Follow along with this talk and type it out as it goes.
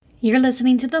You're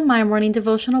listening to the My Morning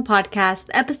Devotional Podcast,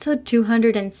 episode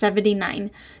 279.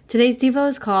 Today's Devo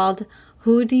is called,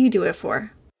 Who Do You Do It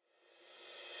For?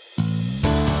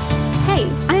 Hey,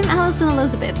 I'm Allison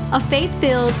Elizabeth, a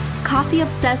faith-filled,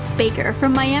 coffee-obsessed baker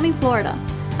from Miami, Florida.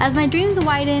 As my dreams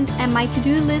widened and my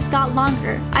to-do list got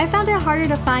longer, I found it harder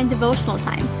to find devotional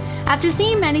time. After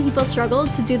seeing many people struggle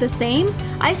to do the same,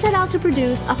 I set out to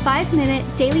produce a 5-minute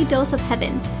daily dose of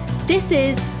heaven. This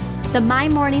is the My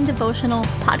Morning Devotional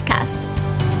Podcast.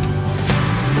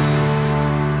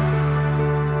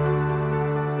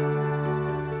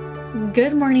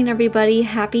 Good morning, everybody.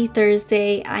 Happy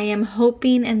Thursday. I am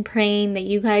hoping and praying that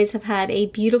you guys have had a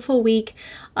beautiful week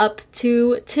up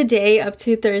to today, up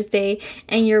to Thursday,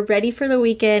 and you're ready for the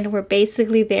weekend. We're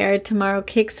basically there. Tomorrow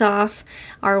kicks off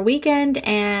our weekend,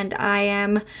 and I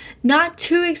am not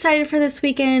too excited for this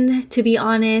weekend. To be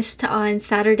honest, on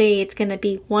Saturday, it's going to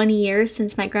be 1 year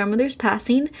since my grandmother's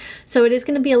passing, so it is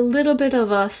going to be a little bit of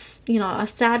a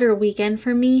sadder weekend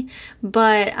for me,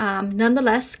 but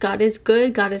nonetheless, God is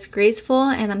good, God is graceful,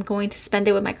 and I'm going to spend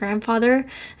it with my grandfather.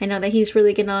 I know that he's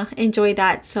really going to enjoy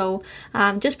that, so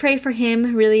just pray for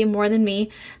him, really, more than me.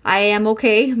 I am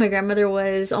okay. My grandmother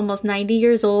was almost 90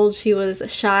 years old. She was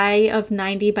shy of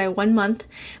 90 by 1 month,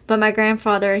 but my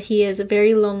grandfather, he is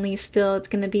very lonely still. It's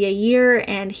going to be a year,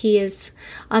 and he is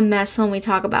a mess when we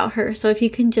talk about her. So if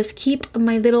you can just keep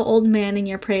my little old man in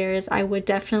your prayers, I would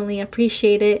definitely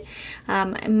appreciate it.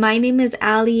 My name is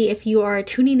Allie, if you are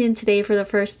tuning in today for the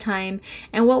first time,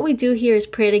 and what we do here is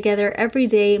pray together every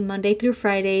day, Monday through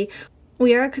Friday.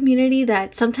 We are a community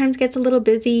that sometimes gets a little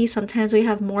busy. Sometimes we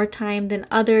have more time than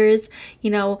others.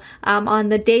 On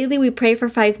the daily, we pray for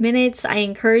 5 minutes. I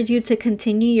encourage you to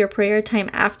continue your prayer time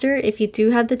after if you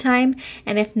do have the time.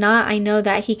 And if not, I know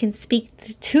that he can speak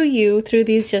to you through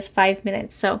these just 5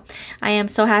 minutes. So I am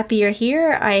so happy you're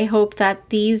here. I hope that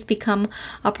these become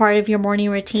a part of your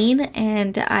morning routine,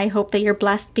 and I hope that you're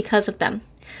blessed because of them.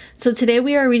 So today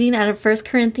we are reading out of 1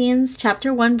 Corinthians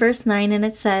chapter 1, verse 9, and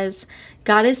it says,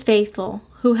 God is faithful,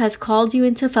 who has called you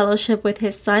into fellowship with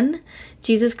his Son,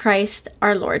 Jesus Christ,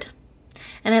 our Lord.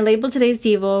 And I labeled today's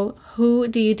Devo, Who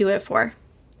Do You Do It For?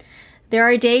 There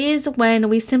are days when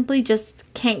we simply just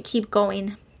can't keep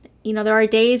going. There are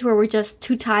days where we're just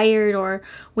too tired or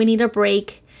we need a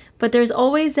break, but there's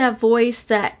always that voice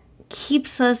that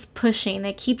keeps us pushing,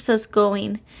 it keeps us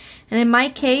going. And in my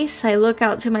case, I look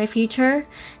out to my future,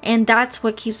 and that's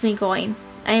what keeps me going.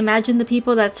 I imagine the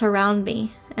people that surround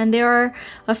me, and there are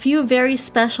a few very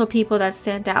special people that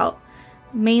stand out.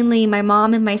 Mainly my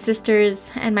mom and my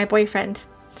sisters and my boyfriend,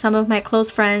 some of my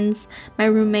close friends, my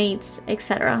roommates,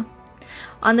 etc.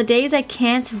 On the days I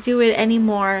can't do it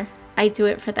anymore, I do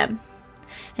it for them.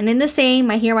 And in the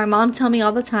same, I hear my mom tell me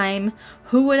all the time,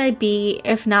 who would I be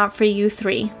if not for you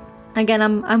three? Again,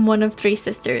 I'm one of 3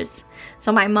 sisters.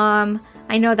 So my mom,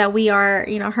 I know that we are,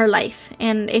 her life.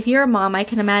 And if you're a mom, I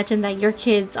can imagine that your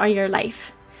kids are your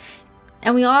life.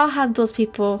 And we all have those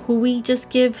people who we just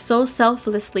give so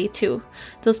selflessly to.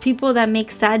 Those people that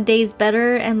make sad days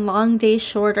better and long days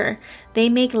shorter. They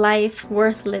make life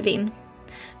worth living.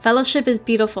 Fellowship is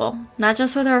beautiful, not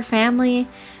just with our family,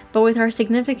 but with our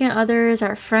significant others,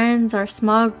 our friends, our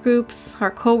small groups,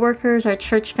 our co-workers, our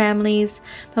church families,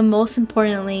 but most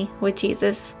importantly, with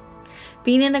Jesus.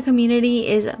 Being in a community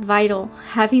is vital.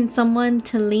 Having someone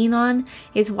to lean on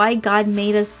is why God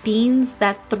made us beings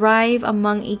that thrive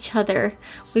among each other.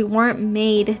 We weren't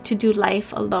made to do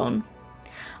life alone.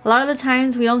 A lot of the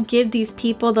times we don't give these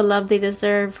people the love they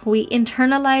deserve. We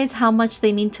internalize how much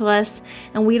they mean to us,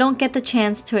 and we don't get the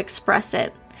chance to express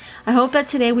it. I hope that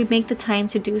today we make the time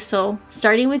to do so,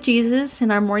 starting with Jesus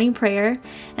in our morning prayer,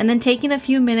 and then taking a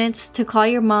few minutes to call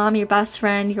your mom, your best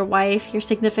friend, your wife, your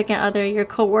significant other, your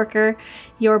coworker,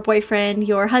 your boyfriend,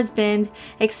 your husband.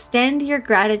 Extend your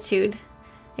gratitude.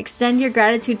 Extend your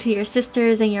gratitude to your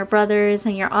sisters and your brothers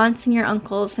and your aunts and your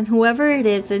uncles and whoever it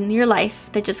is in your life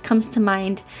that just comes to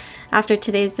mind after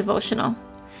today's devotional.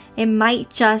 It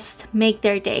might just make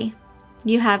their day.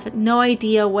 You have no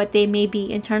idea what they may be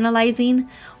internalizing.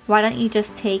 Why don't you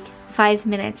just take 5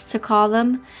 minutes to call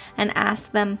them and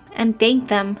ask them and thank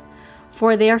them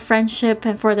for their friendship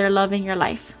and for their love in your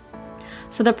life?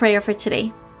 So the prayer for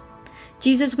today.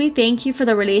 Jesus, we thank you for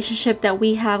the relationship that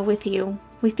we have with you.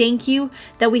 We thank you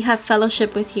that we have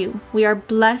fellowship with you. We are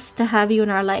blessed to have you in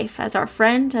our life as our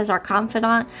friend, as our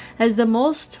confidant, as the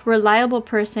most reliable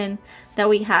person that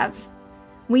we have.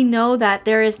 We know that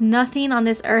there is nothing on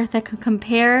this earth that can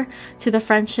compare to the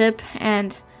friendship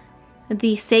and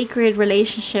the sacred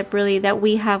relationship, really, that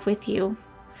we have with you.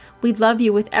 We love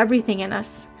you with everything in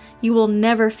us. You will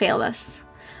never fail us.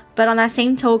 But on that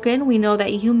same token, we know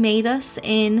that you made us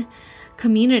in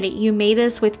community. You made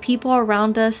us with people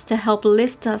around us to help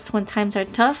lift us when times are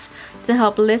tough, to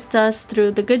help lift us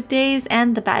through the good days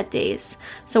and the bad days.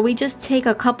 So we just take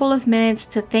a couple of minutes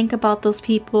to think about those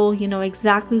people. You know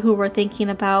exactly who we're thinking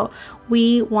about.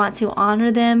 We want to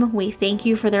honor them. We thank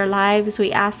you for their lives.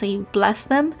 We ask that you bless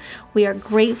them. We are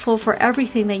grateful for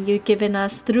everything that you've given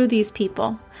us through these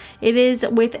people. It is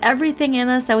with everything in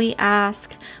us that we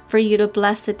ask for you to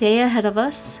bless the day ahead of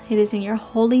us. It is in your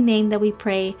holy name that we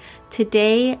pray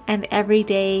today and every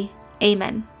day.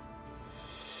 Amen.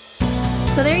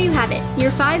 So there you have it,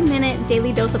 your 5-minute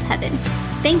daily dose of heaven.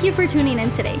 Thank you for tuning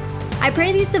in today. I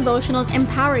pray these devotionals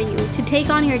empower you to take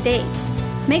on your day.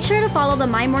 Make sure to follow the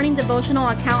My Morning Devotional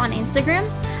account on Instagram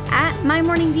at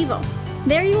MyMorningDevo.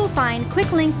 There you will find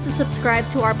quick links to subscribe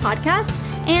to our podcast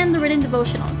and the written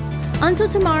devotionals. Until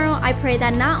tomorrow, I pray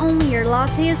that not only your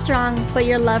latte is strong, but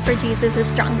your love for Jesus is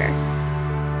stronger.